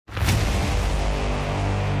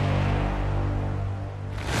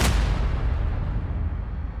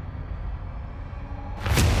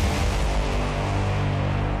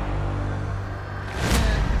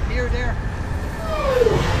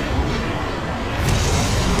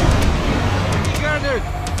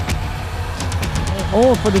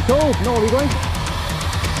Oh, for the toe. No, are we going?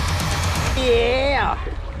 Yeah!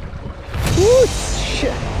 Woo!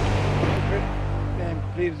 Shit!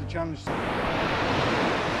 Completed the challenge.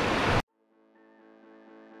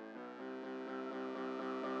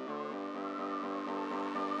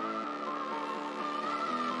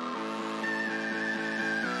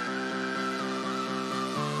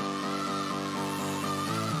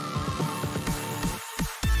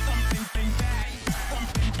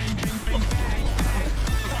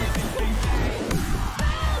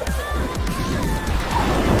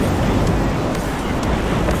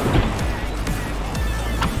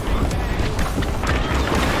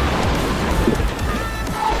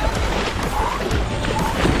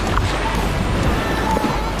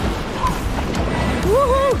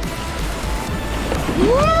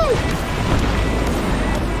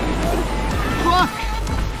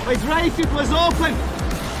 I was right, it was open!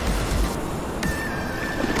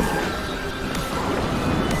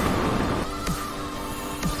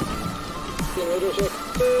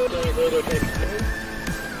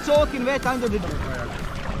 Soaking wet under the...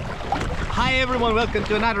 Hi everyone, welcome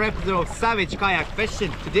to another episode of Savage Kayak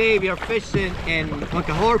Fishing. Today we are fishing in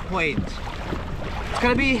Cahore Point. It's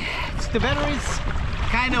gonna be... the weather is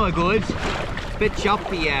kind of good. It's a bit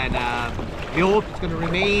choppy and we hope it's going to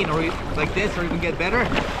remain or like this or even get better.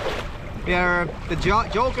 The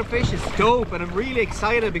joker fish is dope and I'm really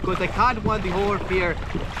excited because I caught one the whole here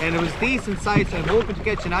and it was decent size, so I'm hoping to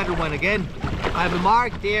catch another one again. I have a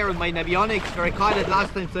mark there on my Navionics where I caught it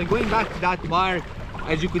last time, so I'm going back to that mark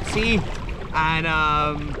as you could see. And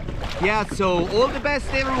yeah, so all the best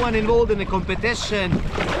to everyone involved in the competition,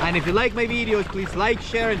 and if you like my videos please like,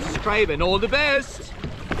 share and subscribe, and all the best.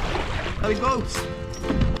 How it goes.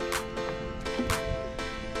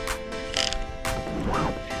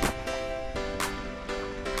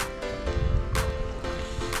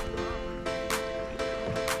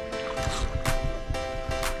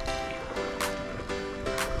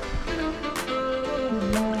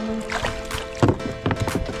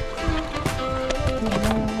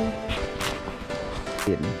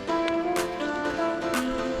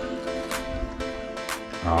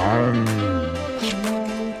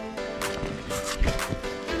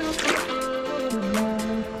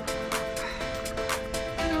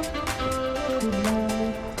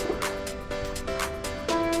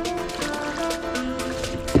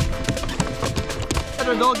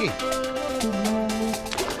 Doggy.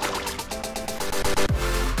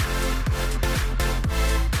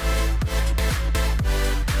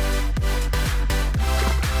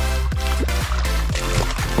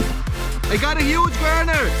 I got a huge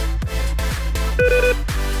burner.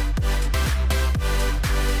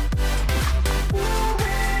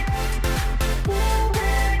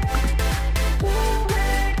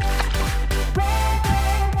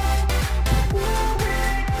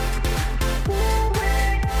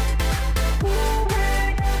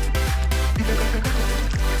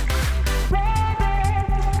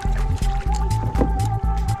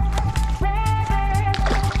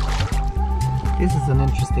 This is an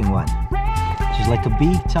interesting one. She's like a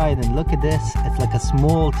big tide, and look at this. It's like a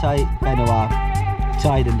small tide, kind of a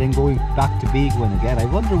tide, and then going back to big one again. I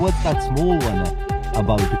wonder what's that small one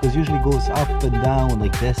about, because usually it goes up and down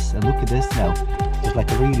like this. And look at this now. It's like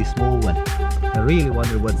a really small one. I really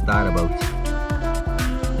wonder what's that about.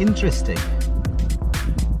 Interesting.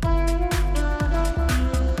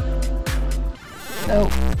 So,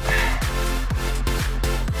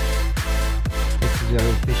 where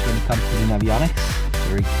we fish when it comes to the Navionics.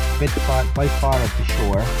 We're a bit quite far up the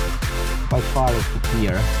shore, quite far up the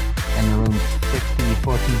pier, and around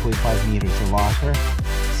 14.5 meters of water.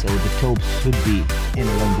 So the topes should be in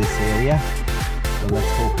around this area. So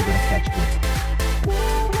let's hope we're gonna catch good.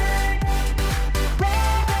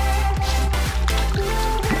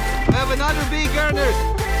 I have another big earner.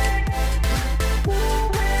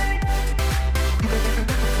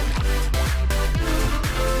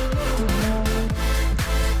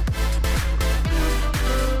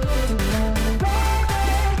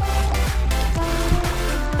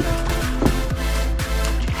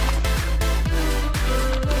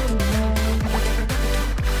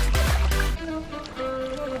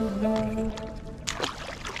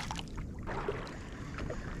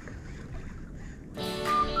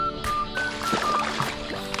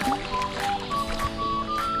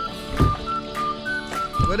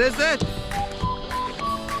 What is it?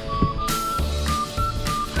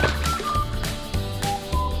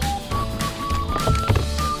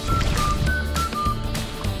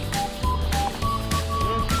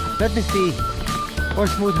 Let me see. Or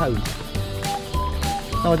smooth hound.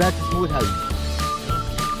 No, that's a smooth hound.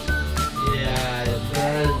 Yeah,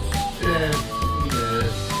 that's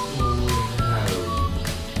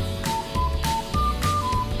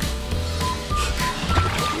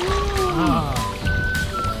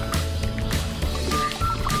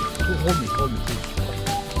hold me, please.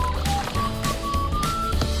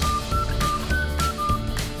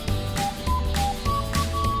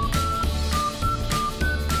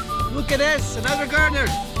 Look at this, another garter.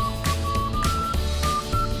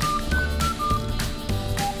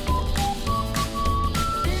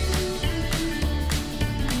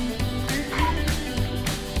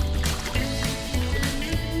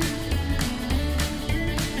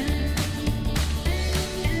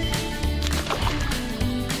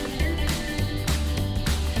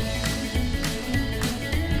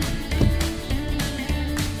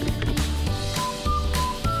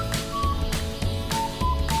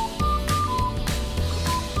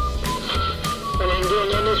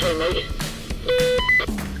 This way, mate.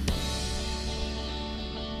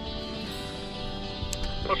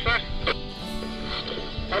 What's that?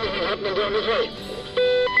 Anything happening down this way?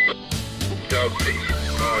 Dogfish,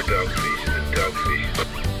 more dogfish, dogfish.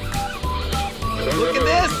 Look at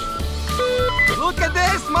this! Look at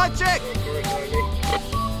this, my chick!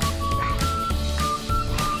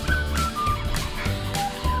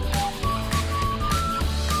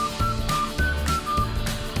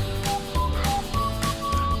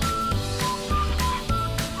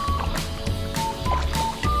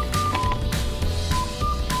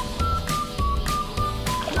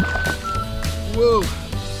 Whoa!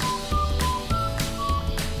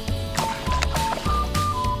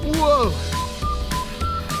 Whoa!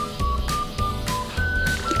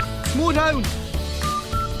 Smooth down!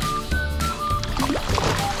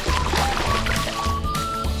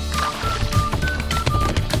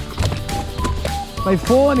 My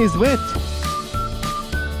phone is wet!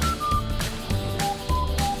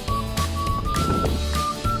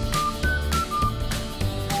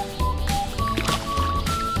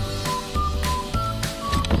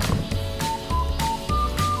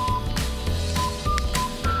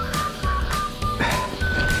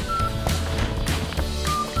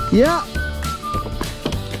 Yeah.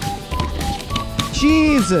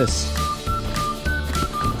 Jesus.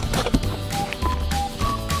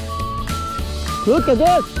 Look at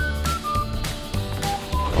this.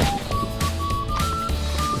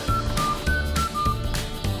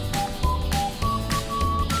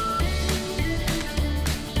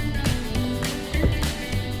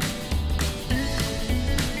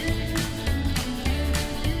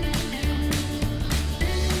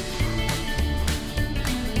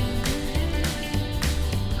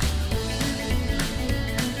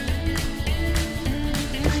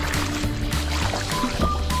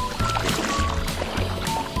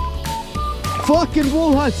 Fucking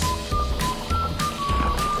bullheads!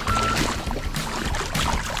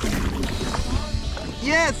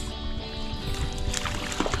 Yes!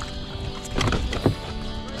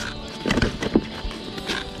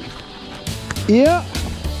 Yeah!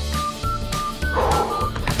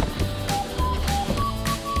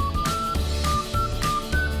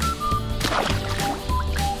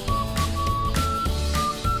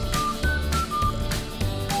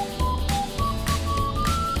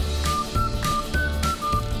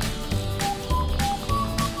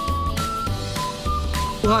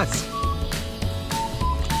 What?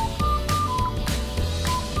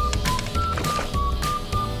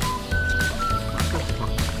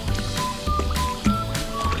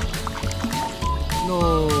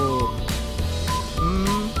 No.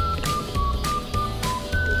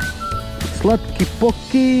 Sladki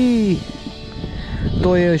poki.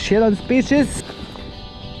 To je još jedan species.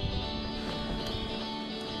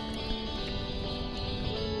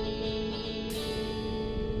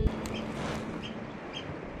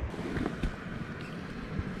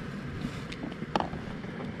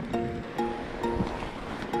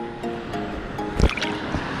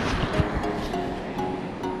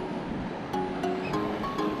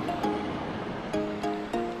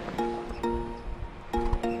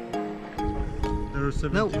 There's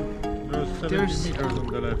 70 meters on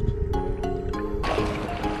the left.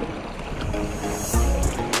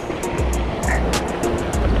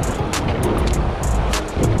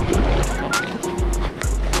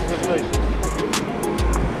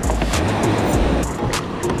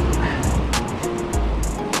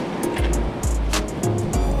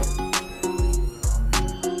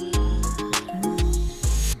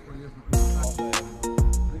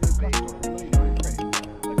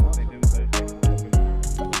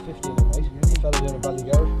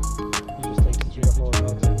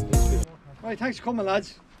 Right, thanks for coming,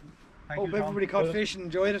 lads. Hope everybody caught fish and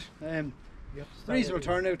enjoyed it. Reasonable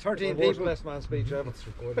turnout, 13 people. Best man speech ever.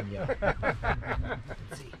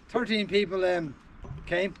 13 people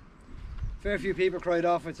came. Fair few people cried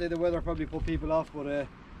off. I'd say the weather probably put people off, but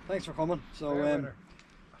thanks for coming. So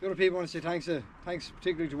the other people want to say thanks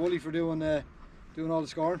particularly to Wooly for doing all the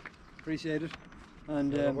scoring. Appreciate it.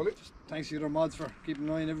 And just thanks to the other mods for keeping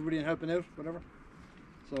an eye on everybody and helping out, whatever.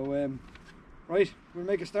 So right, we'll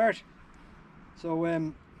make a start. So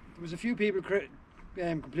there was a few people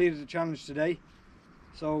completed the challenge today.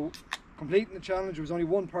 So completing the challenge, there was only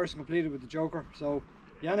one person completed with the Joker. So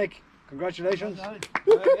Yannick, congratulations. Well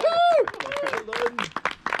done.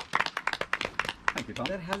 Thank you, Tom.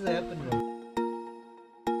 That hasn't happened though.